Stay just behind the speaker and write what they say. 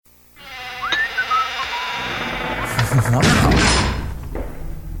Wow.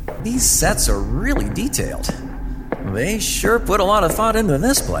 These sets are really detailed. They sure put a lot of thought into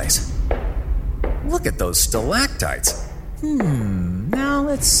this place. Look at those stalactites. Now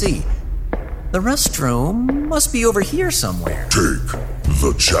let's see. The restroom must be over here somewhere. Take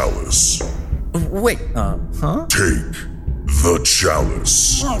the chalice. Wait, huh? Take the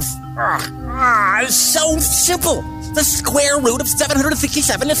chalice. So simple. The square root of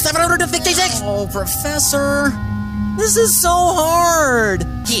 757 is 756. Oh, Professor, this is so hard.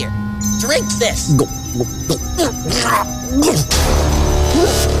 Here, drink this.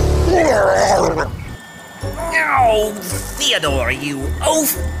 Oh, Theodore, you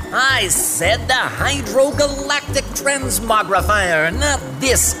oaf. I said the hydrogalactic transmogrifier, not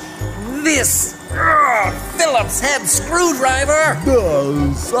this Phillips head screwdriver.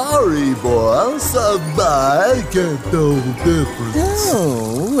 Oh, sorry, boss. I can't tell the difference.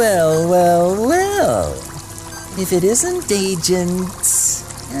 Oh, well. If it isn't Agent...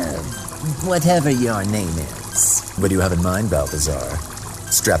 whatever your name is. What do you have in mind, Balthazar?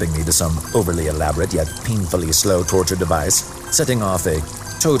 Strapping me to some overly elaborate yet painfully slow torture device, setting off a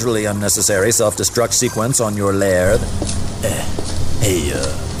totally unnecessary self-destruct sequence on your lair. Hey,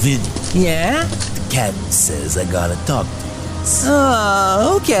 Vinny. Yeah? The captain says I gotta talk to you.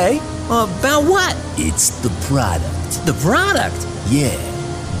 Okay. About what? It's the product. The product? Yeah,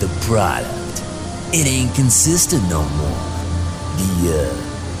 the product. It ain't consistent no more. The,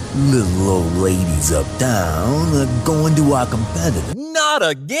 little old ladies uptown are going to our competitor. Not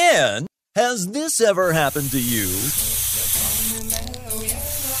again! Has this ever happened to you?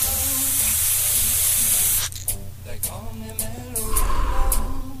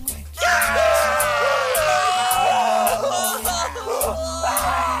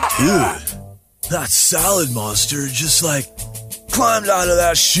 Dude, that salad monster just climbed out of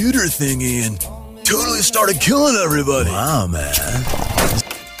that shooter thingy and totally started killing everybody. Wow, man.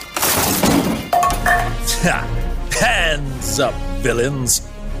 Hands up, villains.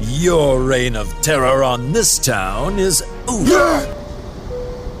 Your reign of terror on this town is over.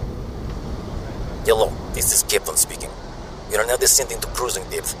 Hello, this is Captain speaking. We are now descending to cruising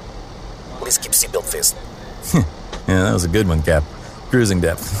depth. Please keep seatbelt fastened. Yeah, that was a good one, Cap. Cruising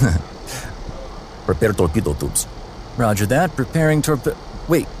depth. Prepare torpedo tubes. Roger that. Preparing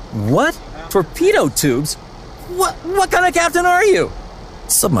Wait, what? Torpedo tubes? What kind of captain are you?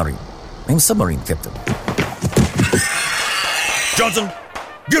 Submarine. I'm submarine captain. Johnson,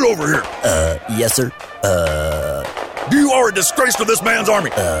 get over here. Yes, sir. You are a disgrace to this man's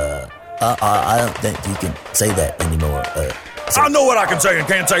army. I don't think you can say that anymore. I know what I can say and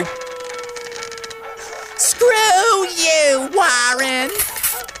can't say. Screw you, Warren.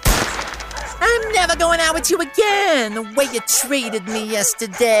 I'm never going out with you again, the way you treated me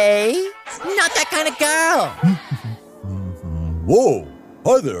yesterday. Not that kind of girl. Whoa.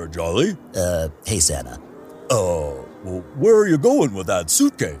 Hi there, Jolly. Hey, Santa. Well, where are you going with that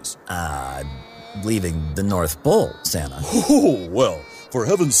suitcase? Leaving the North Pole, Santa. Oh, well, for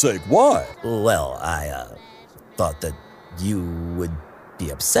heaven's sake, why? Well, I thought that you would be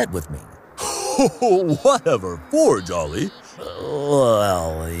upset with me. Whatever for, Jolly?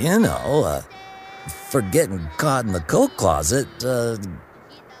 Well, for getting caught in the coat closet,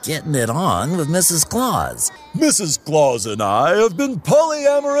 getting it on with Mrs. Claus. Mrs. Claus and I have been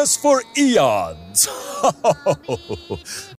polyamorous for eons.